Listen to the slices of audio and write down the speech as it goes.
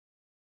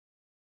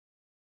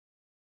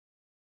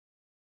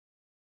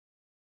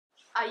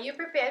Are you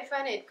prepared for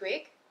an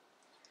earthquake?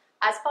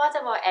 As part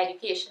of our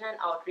education and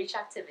outreach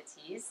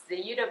activities, the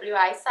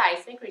UWI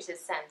Seismic Research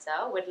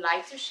Center would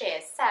like to share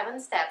 7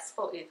 steps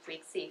for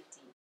earthquake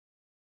safety.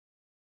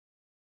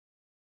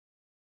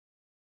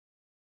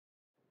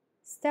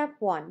 Step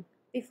 1.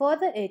 Before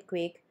the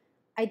earthquake,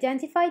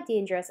 identify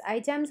dangerous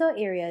items or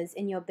areas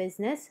in your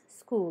business,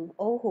 school,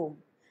 or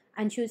home,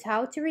 and choose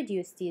how to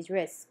reduce these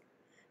risks.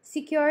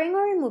 Securing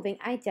or removing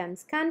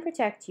items can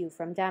protect you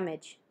from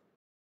damage.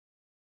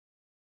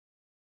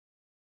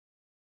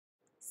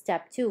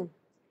 Step 2.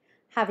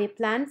 Have a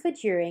plan for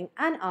during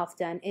and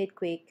after an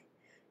earthquake.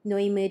 Know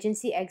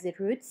emergency exit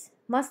routes,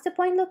 muster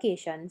point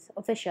locations,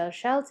 official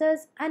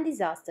shelters, and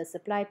disaster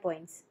supply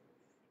points.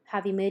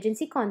 Have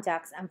emergency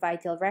contacts and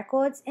vital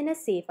records in a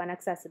safe and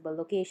accessible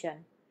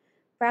location.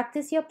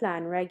 Practice your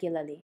plan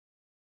regularly.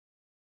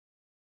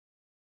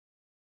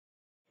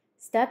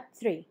 Step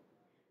 3.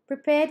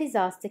 Prepare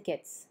disaster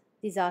kits.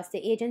 Disaster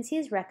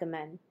agencies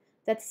recommend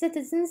that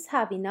citizens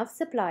have enough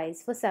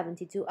supplies for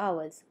 72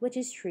 hours, which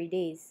is 3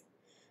 days.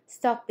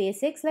 Stock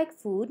basics like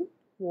food,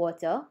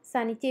 water,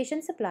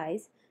 sanitation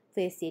supplies,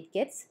 first aid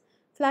kits,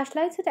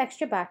 flashlights with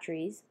extra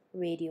batteries,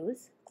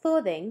 radios,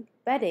 clothing,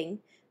 bedding,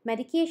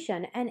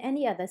 medication, and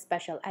any other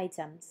special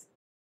items.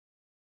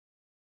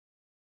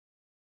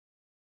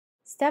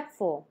 Step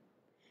 4.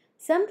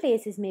 Some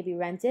places may be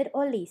rented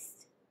or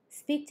leased.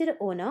 Speak to the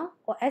owner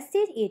or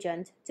estate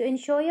agent to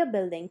ensure your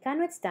building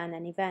can withstand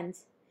an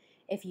event.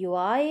 If you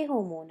are a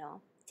homeowner,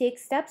 take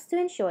steps to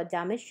ensure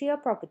damage to your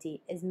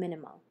property is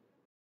minimal.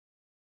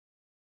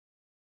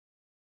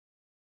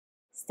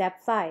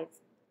 Step 5.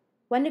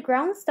 When the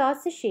ground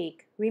starts to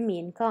shake,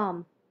 remain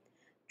calm.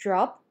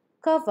 Drop,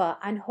 cover,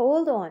 and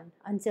hold on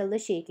until the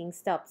shaking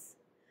stops.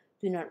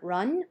 Do not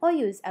run or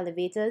use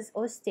elevators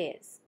or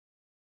stairs.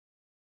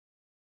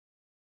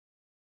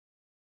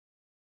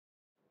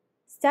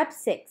 Step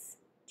 6.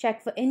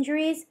 Check for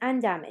injuries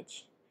and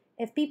damage.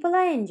 If people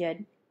are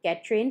injured,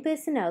 get trained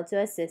personnel to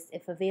assist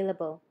if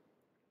available.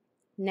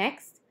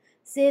 Next,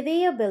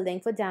 survey your building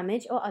for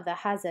damage or other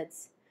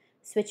hazards.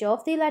 Switch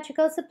off the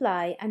electrical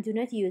supply and do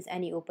not use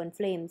any open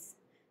flames.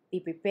 Be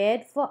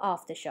prepared for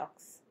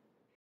aftershocks.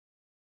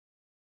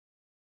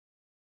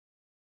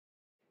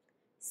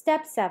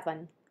 Step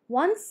 7.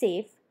 Once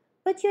safe,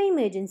 put your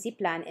emergency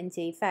plan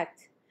into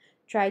effect.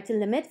 Try to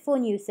limit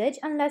phone usage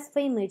unless for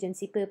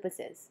emergency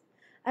purposes.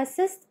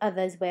 Assist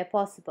others where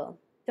possible.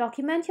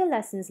 Document your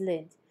lessons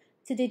learned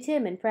to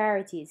determine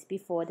priorities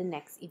before the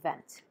next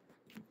event.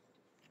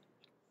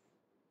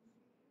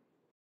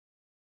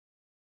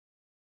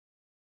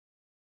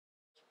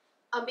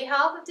 On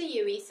behalf of the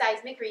UE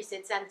Seismic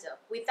Research Center,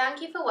 we thank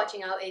you for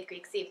watching our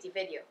earthquake safety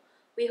video.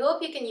 We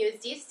hope you can use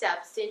these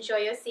steps to ensure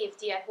your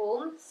safety at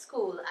home,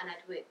 school, and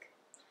at work.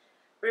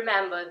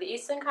 Remember, the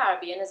Eastern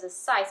Caribbean is a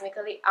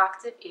seismically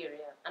active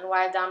area, and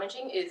while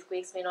damaging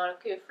earthquakes may not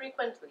occur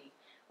frequently,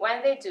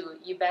 when they do,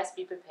 you best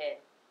be prepared.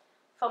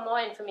 For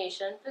more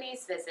information,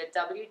 please visit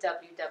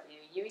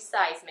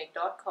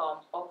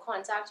www.useismic.com or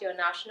contact your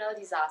National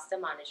Disaster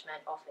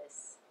Management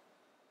Office.